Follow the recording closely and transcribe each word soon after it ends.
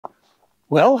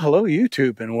Well, hello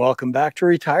YouTube, and welcome back to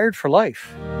Retired for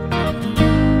Life.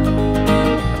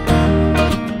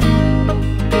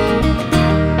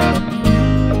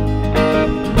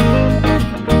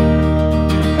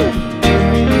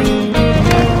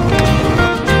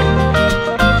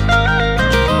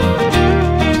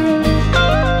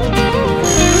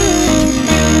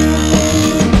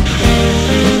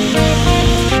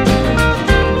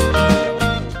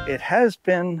 It has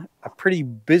been a pretty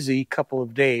busy couple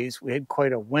of days. We had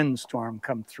quite a windstorm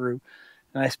come through,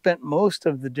 and I spent most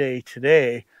of the day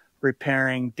today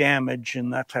repairing damage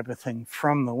and that type of thing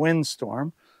from the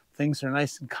windstorm. Things are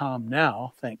nice and calm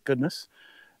now, thank goodness.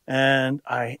 And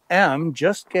I am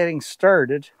just getting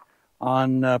started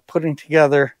on putting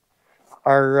together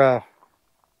our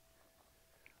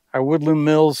Woodland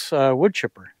Mill's wood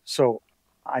chipper. So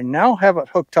I now have it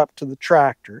hooked up to the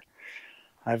tractor.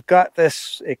 I've got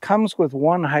this, it comes with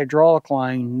one hydraulic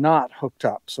line not hooked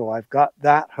up, so I've got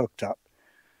that hooked up.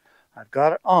 I've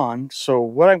got it on, so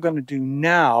what I'm going to do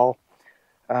now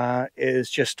is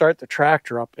just start the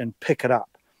tractor up and pick it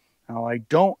up. Now I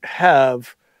don't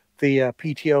have the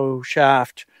PTO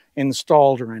shaft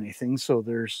installed or anything, so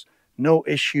there's no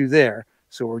issue there.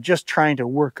 So we're just trying to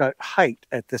work out height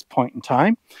at this point in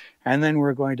time, and then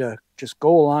we're going to just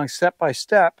go along step by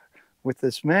step with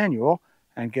this manual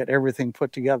and get everything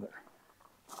put together.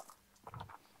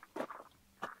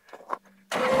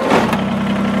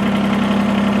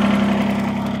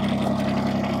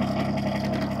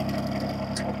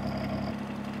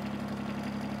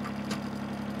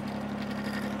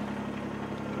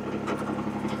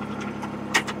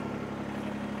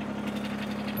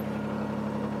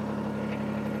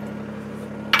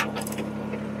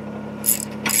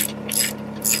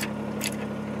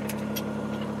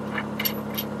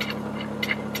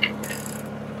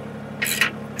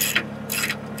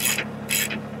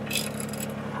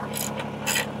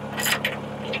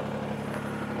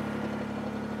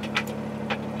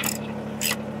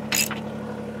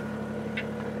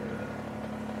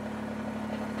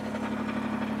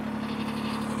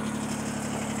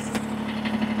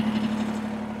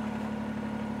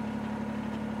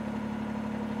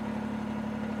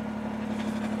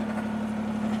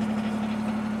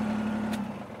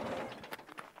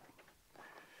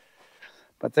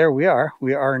 But there we are.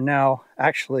 We are now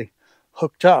actually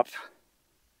hooked up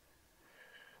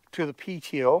to the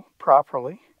PTO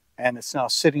properly, and it's now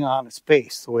sitting on its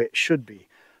base the way it should be.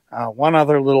 One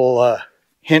other little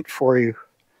hint for you.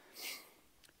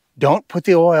 Don't put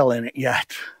the oil in it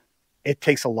yet. It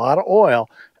takes a lot of oil,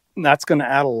 and that's going to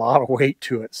add a lot of weight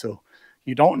to it. So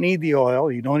you don't need the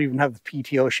oil. You don't even have the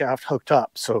PTO shaft hooked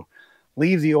up. So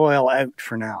leave the oil out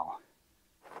for now.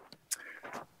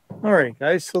 All right,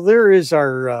 guys, so there is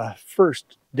our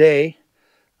first day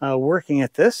working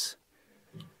at this.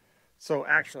 So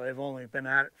actually, I've only been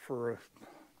at it for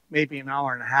maybe an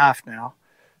hour and a half now.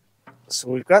 So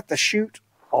we've got the chute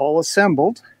all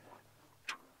assembled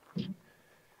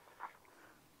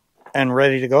and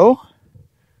ready to go.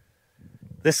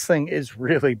 This thing is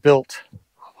really built,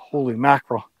 holy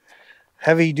mackerel,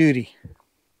 heavy duty.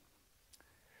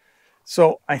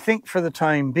 So I think for the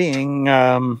time being,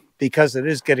 because it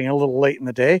is getting a little late in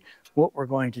the day, what we're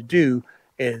going to do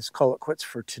is call it quits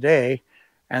for today,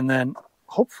 and then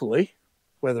hopefully,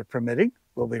 weather permitting,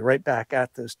 we'll be right back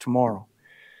at this tomorrow.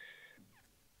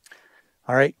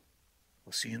 All right,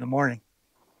 we'll see you in the morning.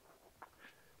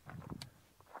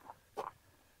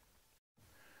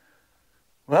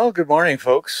 Well, good morning,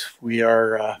 folks. We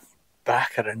are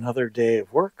back at another day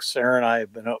of work. Sarah and I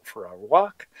have been out for a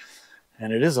walk,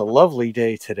 and it is a lovely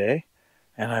day today.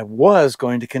 And I was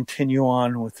going to continue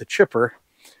on with the chipper,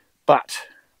 but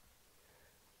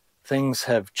things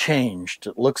have changed.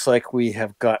 It looks like we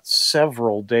have got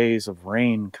several days of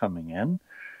rain coming in.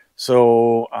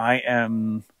 So I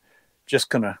am just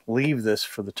going to leave this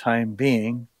for the time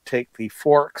being, take the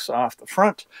forks off the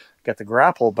front, get the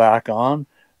grapple back on,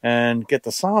 and get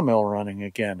the sawmill running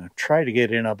again. And try to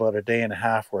get in about a day and a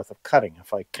half worth of cutting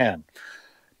if I can.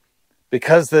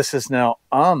 Because this is now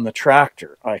on the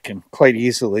tractor, I can quite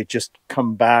easily just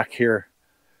come back here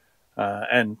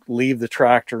and leave the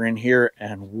tractor in here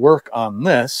and work on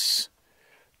this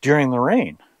during the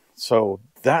rain. So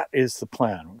that is the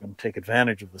plan. We're going to take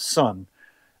advantage of the sun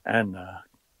and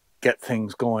get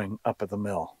things going up at the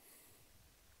mill.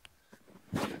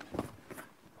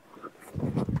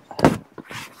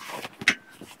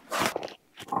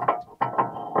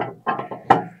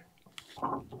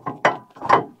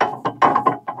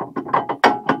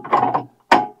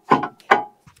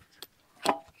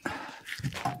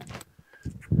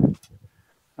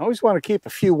 I always want to keep a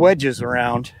few wedges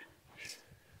around.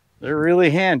 They're really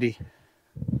handy.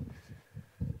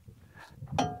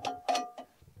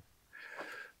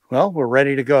 Well, we're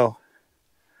ready to go.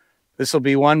 This will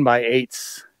be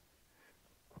 1x8s.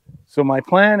 So my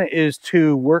plan is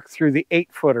to work through the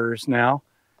 8-footers now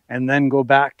and then go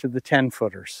back to the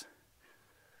 10-footers.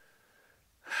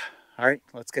 All right,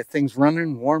 let's get things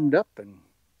running, warmed up, and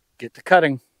get to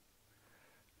cutting.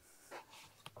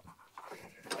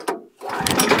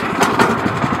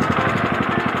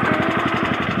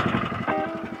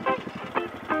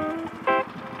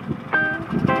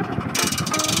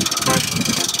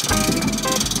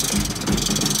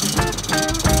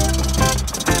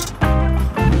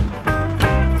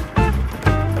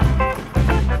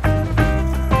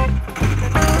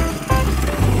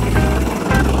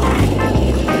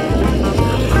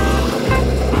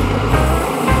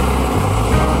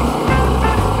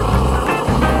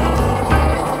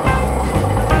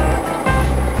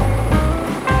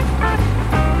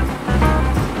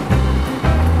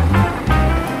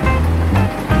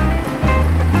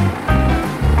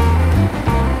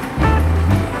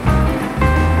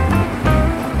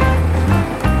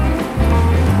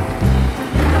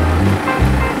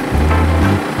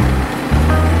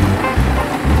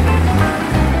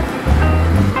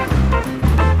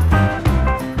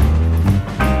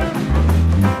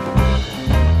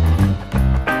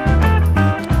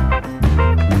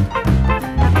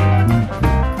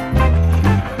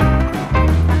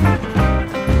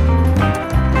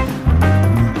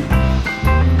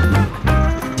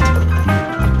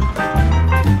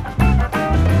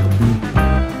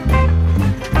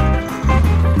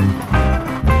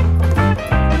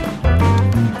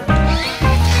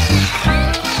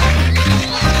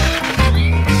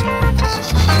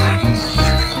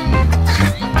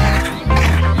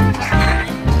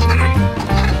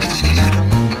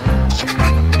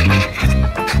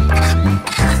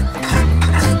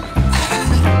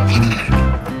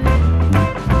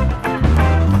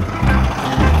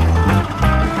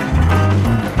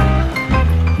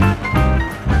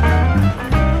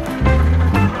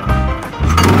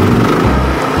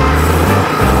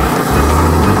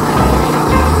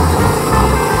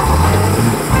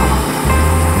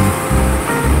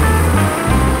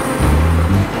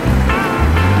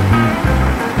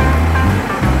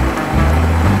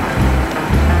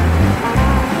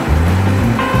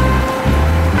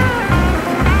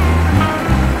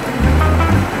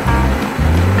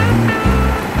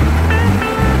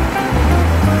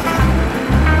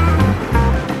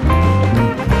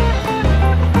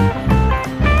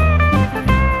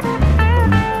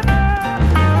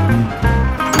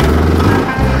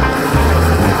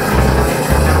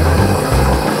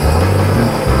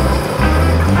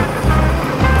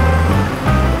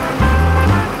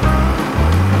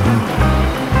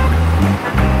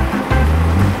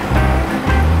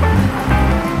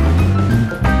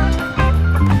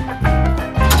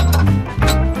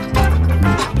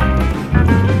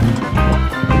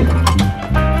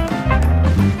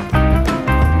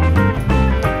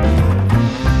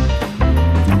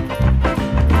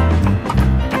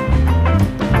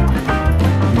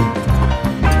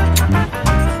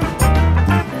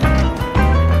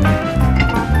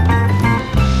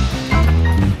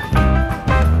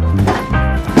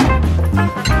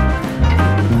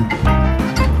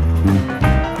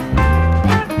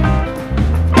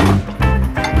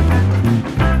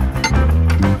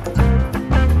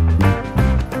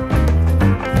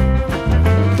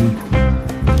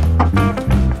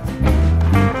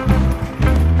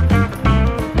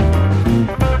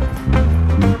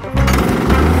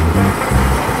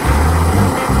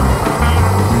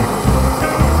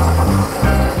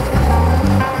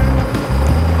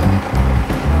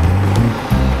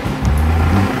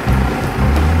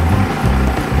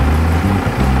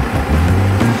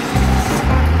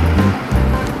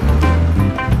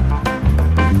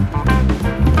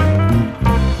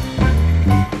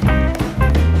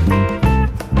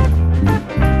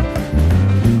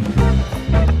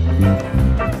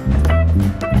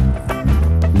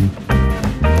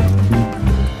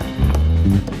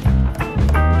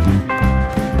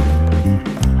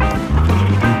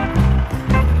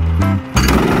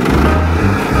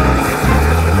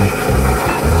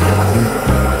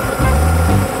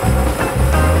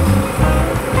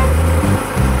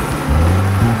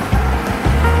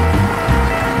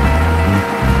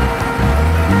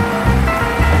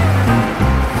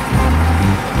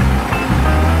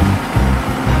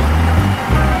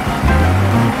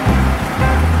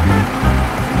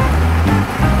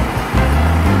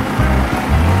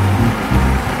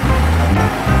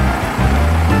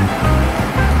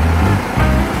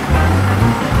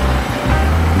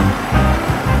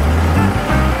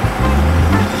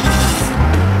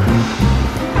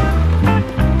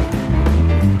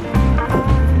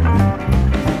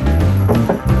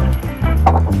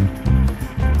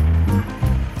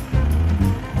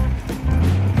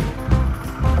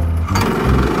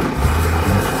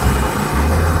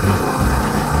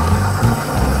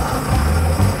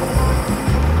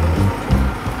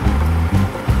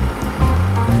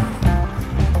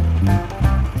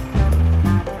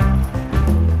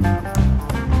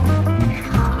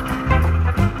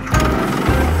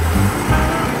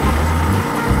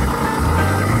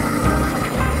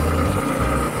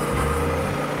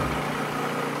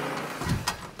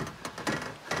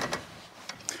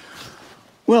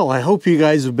 Well, I hope you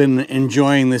guys have been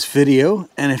enjoying this video,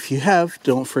 and if you have,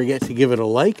 don't forget to give it a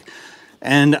like,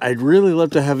 and I'd really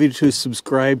love to have you to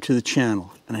subscribe to the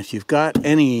channel. And if you've got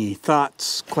any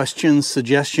thoughts, questions,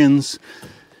 suggestions,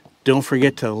 don't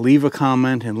forget to leave a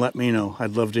comment and let me know.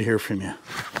 I'd love to hear from you.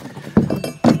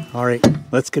 All right,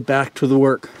 let's get back to the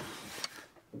work.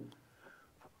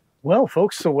 Well,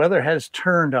 folks, the weather has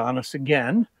turned on us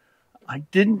again. I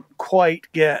didn't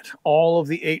quite get all of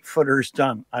the 8-footers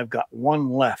done. I've got one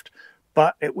left,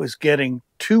 but it was getting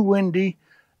too windy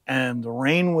and the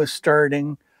rain was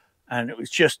starting, and it was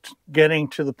just getting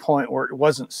to the point where it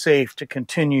wasn't safe to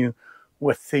continue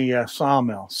with the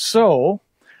sawmill. So,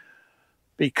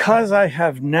 because I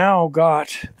have now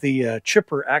got the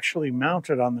chipper actually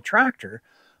mounted on the tractor,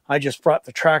 I just brought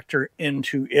the tractor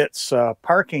into its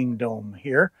parking dome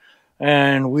here,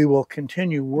 and we will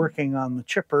continue working on the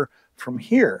chipper from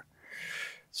here.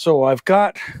 So I've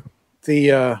got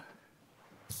the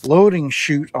loading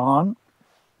chute on.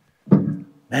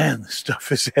 Man, this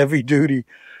stuff is heavy duty,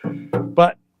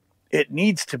 but it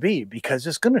needs to be, because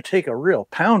it's going to take a real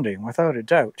pounding without a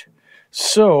doubt.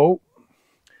 So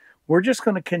we're just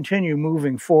going to continue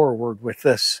moving forward with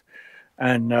this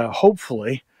and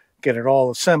hopefully get it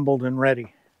all assembled and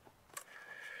ready.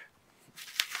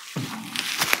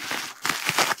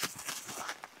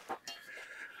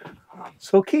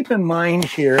 So keep in mind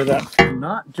here that I'm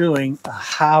not doing a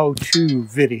how-to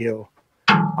video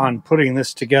on putting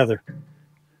this together.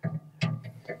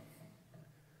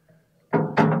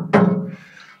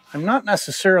 I'm not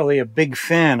necessarily a big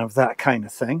fan of that kind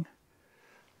of thing.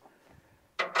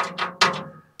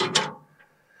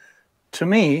 To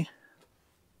me,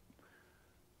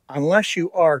 unless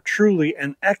you are truly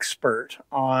an expert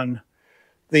on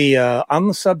the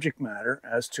subject matter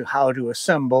as to how to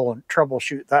assemble and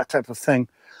troubleshoot that type of thing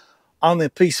on the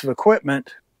piece of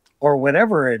equipment or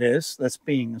whatever it is that's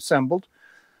being assembled,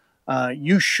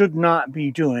 you should not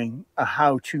be doing a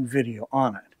how-to video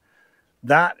on it.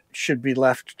 That should be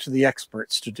left to the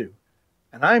experts to do.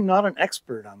 And I'm not an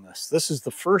expert on this. This is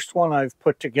the first one I've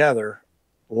put together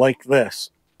like this,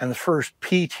 and the first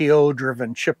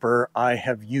PTO-driven chipper I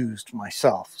have used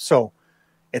myself. So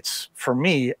it's, for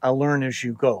me, a learn as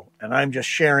you go. And I'm just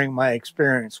sharing my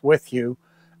experience with you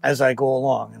as I go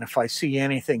along. And if I see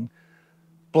anything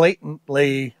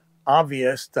blatantly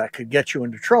obvious that could get you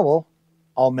into trouble,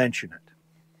 I'll mention it.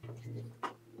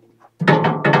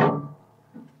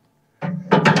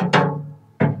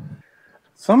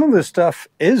 Some of this stuff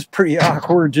is pretty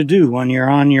awkward to do when you're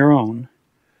on your own.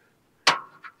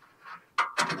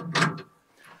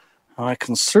 I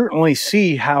can certainly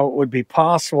see how it would be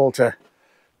possible to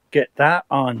get that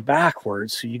on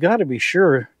backwards, so you got to be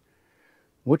sure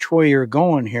which way you're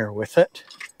going here with it.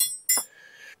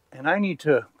 And I need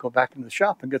to go back into the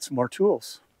shop and get some more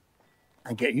tools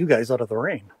and get you guys out of the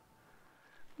rain.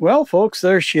 Well, folks,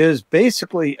 there she is,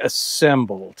 basically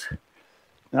assembled.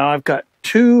 Now I've got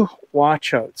 2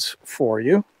 watchouts for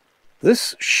you.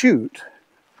 This chute,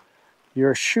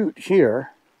 your chute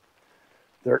here,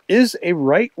 there is a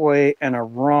right way and a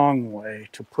wrong way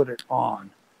to put it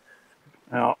on.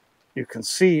 Now, you can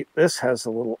see this has a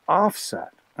little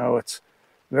offset. Now, it's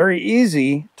very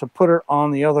easy to put it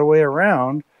on the other way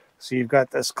around. So you've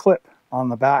got this clip on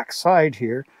the back side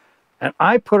here. And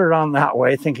I put it on that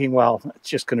way thinking, well, it's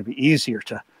just going to be easier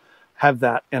to have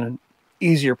that in an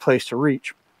easier place to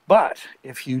reach. But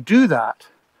if you do that,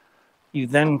 you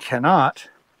then cannot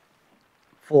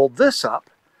fold this up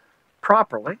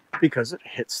properly because it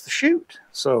hits the chute.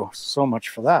 So much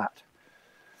for that.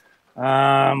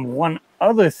 One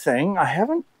other thing, I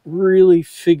haven't really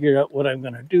figured out what I'm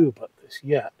going to do about this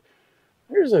yet.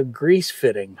 There's a grease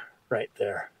fitting right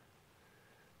there.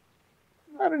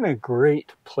 Not in a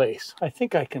great place. I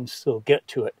think I can still get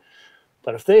to it.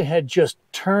 But if they had just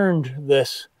turned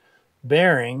this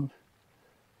bearing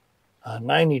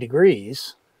 90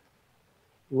 degrees,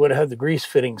 you would have had the grease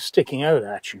fitting sticking out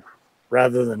at you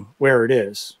rather than where it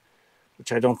is,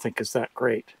 which I don't think is that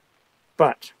great.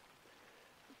 But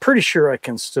pretty sure I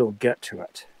can still get to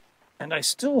it. And I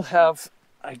still have,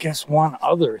 I guess, one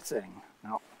other thing.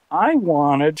 Now, I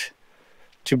wanted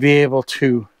to be able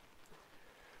to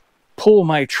pull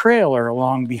my trailer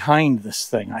along behind this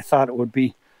thing. I thought it would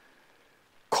be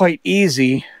quite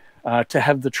easy to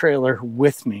have the trailer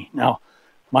with me. Now,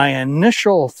 my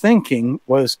initial thinking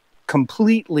was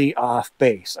completely off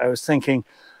base. I was thinking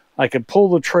I could pull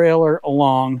the trailer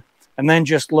along and then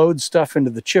just load stuff into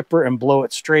the chipper and blow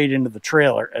it straight into the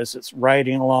trailer as it's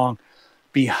riding along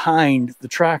behind the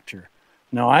tractor.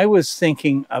 Now, I was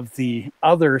thinking of the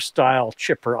other style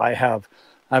chipper I have.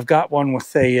 I've got one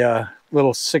with a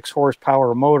little 6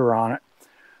 horsepower motor on it.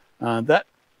 That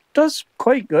does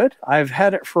quite good. I've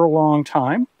had it for a long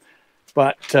time,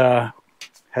 but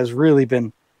has really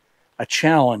been a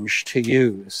challenge to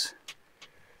use.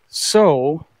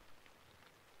 So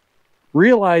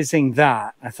realizing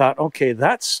that, I thought, okay,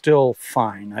 that's still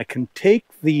fine. I can take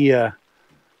the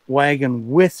wagon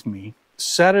with me,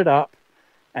 set it up,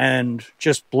 and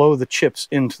just blow the chips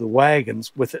into the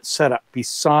wagons with it set up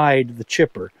beside the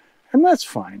chipper. And that's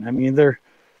fine. I mean,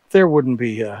 there wouldn't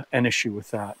be an issue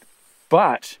with that.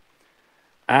 But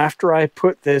after I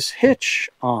put this hitch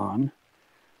on,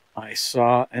 I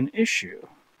saw an issue.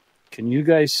 Can you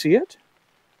guys see it?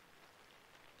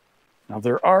 Now,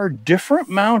 there are different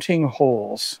mounting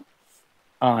holes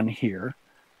on here,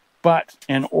 but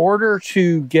in order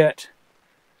to get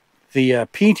the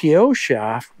PTO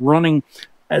shaft running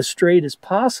as straight as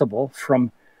possible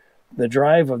from the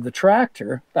drive of the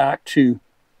tractor back to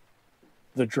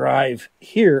the drive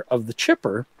here of the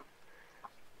chipper,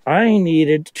 I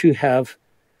needed to have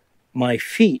my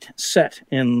feet set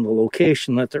in the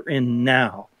location that they're in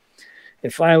now.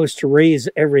 If I was to raise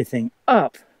everything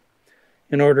up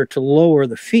in order to lower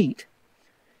the feet,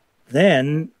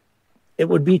 then it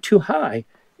would be too high.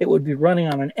 It would be running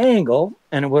on an angle,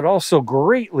 and it would also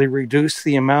greatly reduce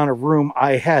the amount of room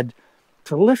I had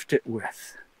to lift it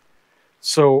with.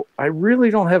 So I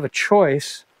really don't have a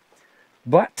choice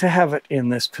but to have it in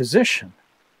this position.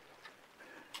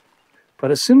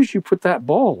 But as soon as you put that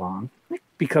ball on, it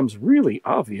becomes really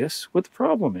obvious what the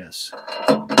problem is.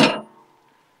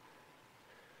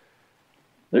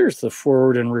 There's the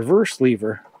forward and reverse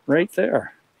lever right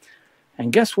there.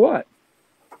 And guess what?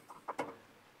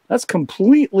 That's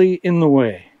completely in the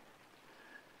way.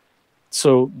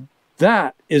 So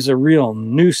that is a real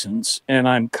nuisance, and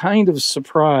I'm kind of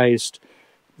surprised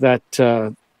that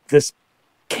this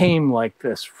came like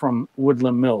this from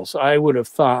Woodland Mills. I would have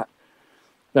thought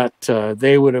that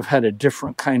they would have had a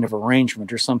different kind of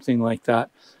arrangement or something like that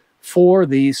for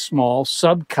these small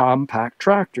subcompact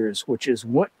tractors, which is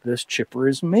what this chipper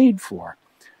is made for.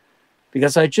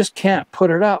 Because I just can't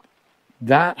put it up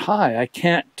that high. I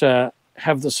can't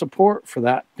have the support for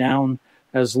that down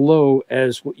as low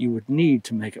as what you would need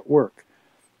to make it work.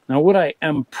 Now, what I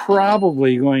am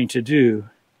probably going to do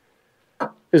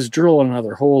is drill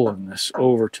another hole in this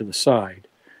over to the side.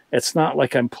 It's not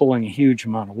like I'm pulling a huge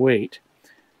amount of weight,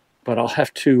 but I'll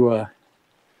have to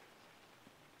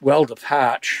weld a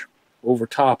patch over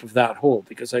top of that hole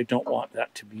because I don't want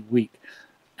that to be weak.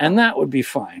 And that would be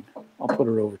fine. I'll put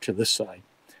it over to this side,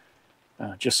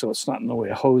 just so it's not in the way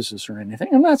of hoses or anything.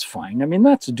 And that's fine. I mean,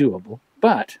 that's doable.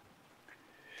 But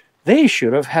they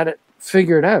should have had it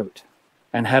figured out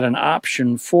and had an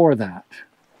option for that.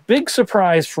 Big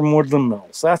surprise from Woodland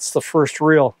Mills. That's the first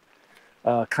real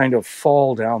kind of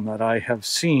fall down that I have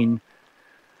seen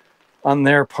on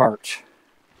their part.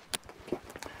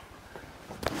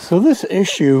 So this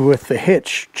issue with the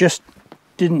hitch just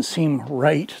didn't seem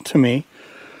right to me.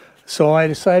 So I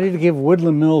decided to give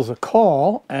Woodland Mills a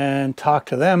call and talk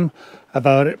to them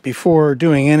about it before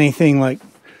doing anything like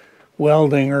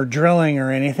welding or drilling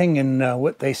or anything in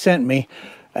what they sent me.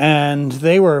 And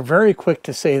they were very quick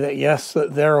to say that yes,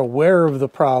 that they're aware of the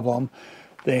problem.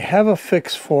 They have a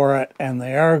fix for it, and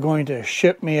they are going to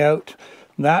ship me out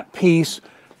that piece,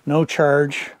 no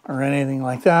charge or anything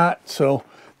like that. So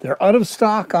they're out of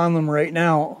stock on them right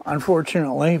now,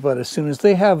 unfortunately, but as soon as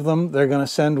they have them, they're going to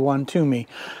send one to me.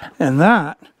 And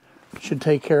that should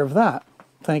take care of that.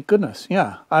 Thank goodness.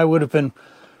 Yeah, I would have been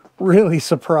really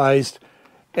surprised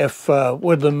if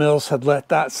Woodland Mills had let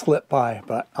that slip by.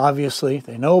 But obviously,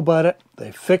 they know about it,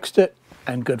 they fixed it,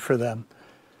 and good for them.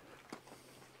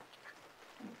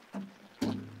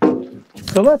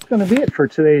 So that's going to be it for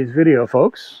today's video,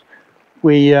 folks.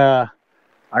 We are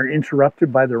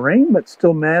interrupted by the rain, but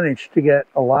still managed to get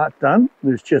a lot done.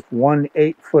 There's just 1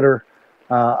 8-footer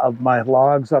of my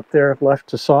logs up there left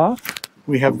to saw.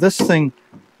 We have this thing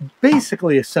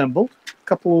basically assembled. A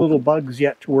couple of little bugs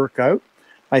yet to work out.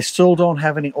 I still don't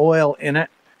have any oil in it,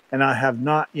 and I have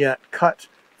not yet cut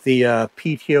the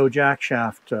PTO jack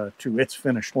shaft to its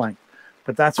finished length.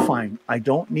 But that's fine. I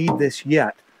don't need this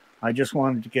yet. I just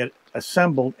wanted to get it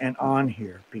assembled and on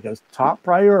here because top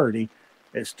priority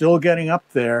is still getting up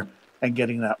there and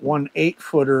getting that 1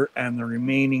 8-footer and the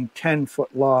remaining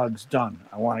 10-foot logs done.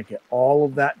 I want to get all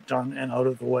of that done and out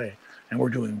of the way, and we're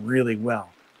doing really well.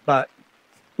 But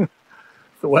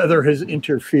the weather has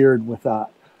interfered with that.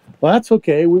 Well, that's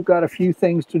okay. We've got a few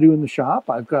things to do in the shop.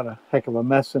 I've got a heck of a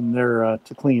mess in there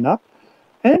to clean up,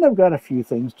 and I've got a few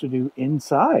things to do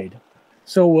inside.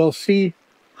 So we'll see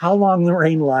how long the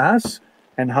rain lasts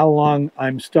and how long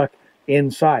I'm stuck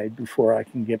inside before I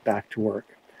can get back to work.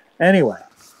 Anyway,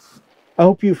 I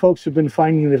hope you folks have been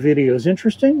finding the videos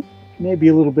interesting, maybe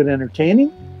a little bit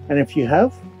entertaining. And if you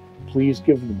have, please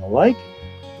give them a like.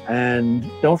 And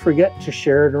don't forget to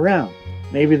share it around.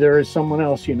 Maybe there is someone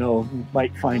else you know who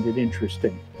might find it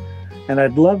interesting. And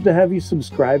I'd love to have you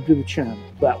subscribe to the channel.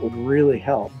 That would really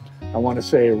help. I want to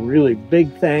say a really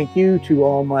big thank you to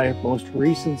all my most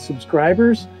recent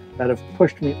subscribers that have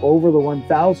pushed me over the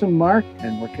 1,000 mark,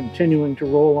 and we're continuing to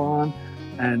roll on,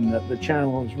 and the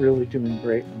channel is really doing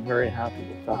great. I'm very happy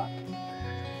with that.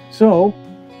 So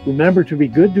remember to be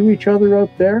good to each other out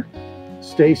there,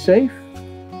 stay safe,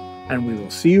 and we will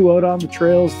see you out on the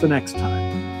trails the next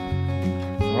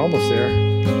time. We're almost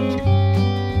there.